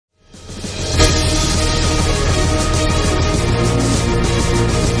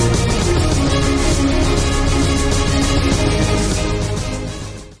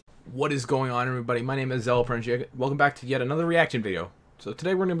What is going on, everybody? My name is ZealetPrince. Welcome back to yet another reaction video. So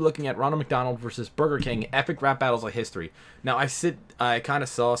today we're going to be looking at Ronald McDonald versus Burger King, epic rap battles of history. Now I kind of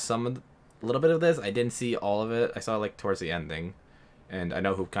saw a little bit of this. I didn't see all of it. I saw like towards the ending, and I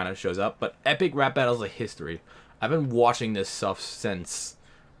know who kind of shows up. But epic rap battles of history. I've been watching this stuff since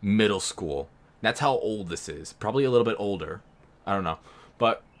middle school. That's how old this is. Probably a little bit older. I don't know.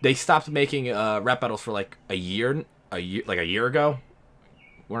 But they stopped making rap battles for like a year ago.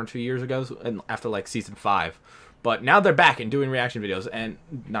 1 or 2 years ago, and after like season 5, but now they're back and doing reaction videos, and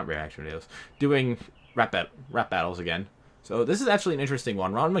not reaction videos, doing rap battles again. So this is actually an interesting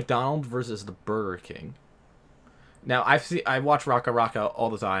one. Ronald McDonald versus the Burger King. Now I watch Raka Raka all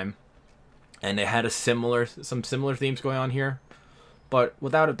the time, and they had some similar themes going on here, but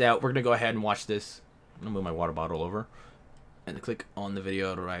without a doubt, we're gonna go ahead and watch this. I'm gonna move my water bottle over and click on the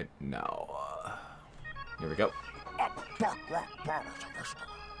video right now. Here we go.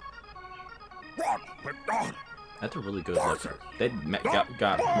 That's a really good look. They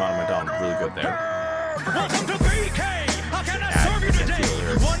got Ronald McDonald really good there. Welcome to BK! How can I serve you today?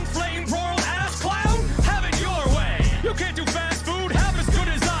 One flame broiled ass clown? Have it your way! You can't do fast food half as good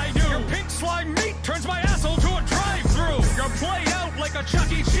as I do! Your pink slime meat turns my asshole to a drive-thru! You're played out like a Chuck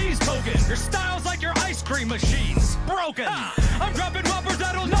E. Cheese token! Your style's like your ice cream machines! Broken! I'm dropping whoppers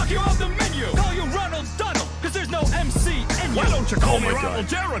that'll knock you off the menu! Call you Ronald McDonald, cause there's no MC in you! Why don't you call me Ronald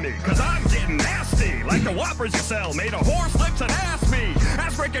Jeremy? Cause I'm getting nasty! Like the whoppers you sell made of horse lips and ass me!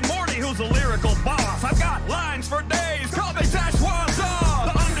 Ask Rick and Morty who's the lyrical boss! I've got lines for days! Call me Szechuan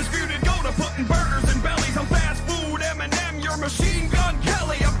sauce! The undisputed go to putting burgers in bellies! I'm fast food M&M, your machine gun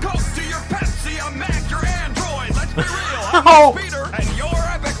Kelly! I'm Coke to your Pepsi, I'm Mac, your Android! Let's be real, I'm Peter and you're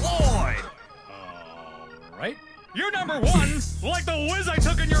Epic Lloyd! Alright. You're number 1, like the whiz I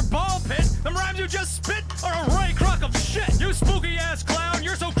took in your ball pit. Them rhymes you just spit are a Ray Kroc of shit. You spooky ass clown,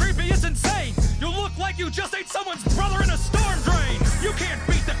 you're so creepy it's insane. You look like you just ate someone's brother in a storm drain. You can't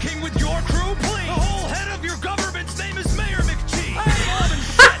beat the king with your crew, please. The whole head of your government's name is Mayor McChee. I ain't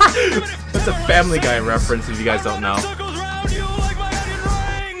loving shit. That's a Family Guy reference if you guys don't know.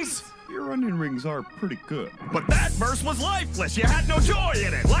 Your onion rings are pretty good. But that verse was lifeless, you had no joy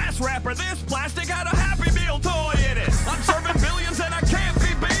in it. Last rapper, this plastic had a Happy Meal toy in it. I'm serving billions and I can't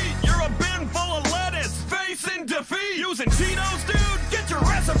be beat. You're a bin full of lettuce, facing defeat. Using Cheetos, dude, get your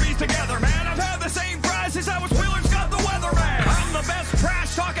recipes together, man. I've had the same fries since I was Wheeler's got the weather, man. I'm the best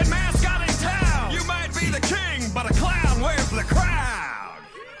trash-talking mascot in town. You might be the king, but a clown wears the crown.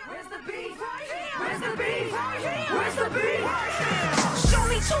 Where's the beef? Where's the beef? Where's the beef? Show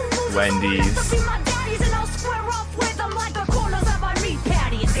me 2 moves. Wendy's. Be my daddies and I'll square off with them like the corners of my meat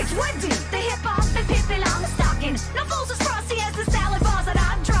patties. It's Wendy, the hip-hop and Pippin I'm stocking. No fools as frosty as the salad bars that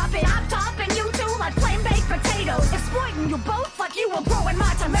I'm dropping. I'm topping you two like plain baked potatoes. Exploiting you both like you were growing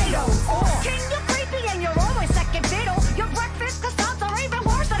my tomatoes. King, you're creepy and you're always second fiddle. Your breakfast croissants are even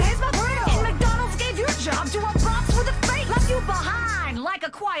worse than his McGriddle. And McDonald's gave your job to a box with a fate. Left you behind like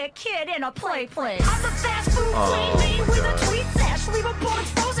a quiet kid in a play place. I'm the fast food queen bee with a tweet sash. Leave a bullets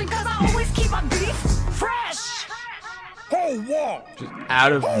frozen cause I always keep my beef fresh. Whole wall! Just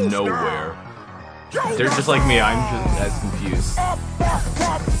out of nowhere. They're just like me, I'm just as confused.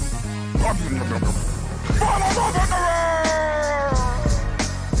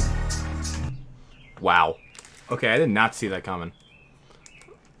 Wow. Okay, I did not see that coming.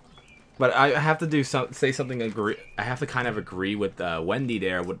 But I have to say something. I have to kind of agree with Wendy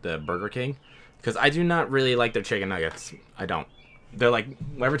there with the Burger King, because I do not really like their chicken nuggets. I don't. They're like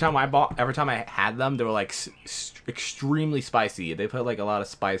every time I had them, they were like extremely spicy. They put like a lot of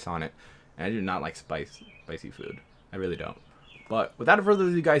spice on it, and I do not like spicy food. I really don't. But without further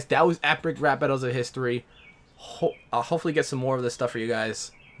ado, guys, that was epic rap battles of history. I'll hopefully get some more of this stuff for you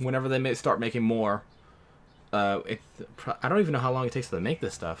guys whenever they start making more. I don't even know how long it takes to make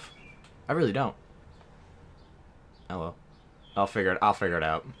this stuff. I really don't. Oh well. I'll figure it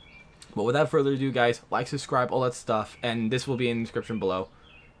out. But without further ado, guys, like, subscribe, all that stuff, and this will be in the description below.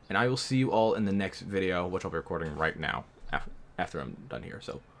 And I will see you all in the next video, which I'll be recording right now after I'm done here.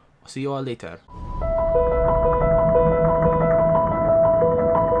 So I'll see you all later.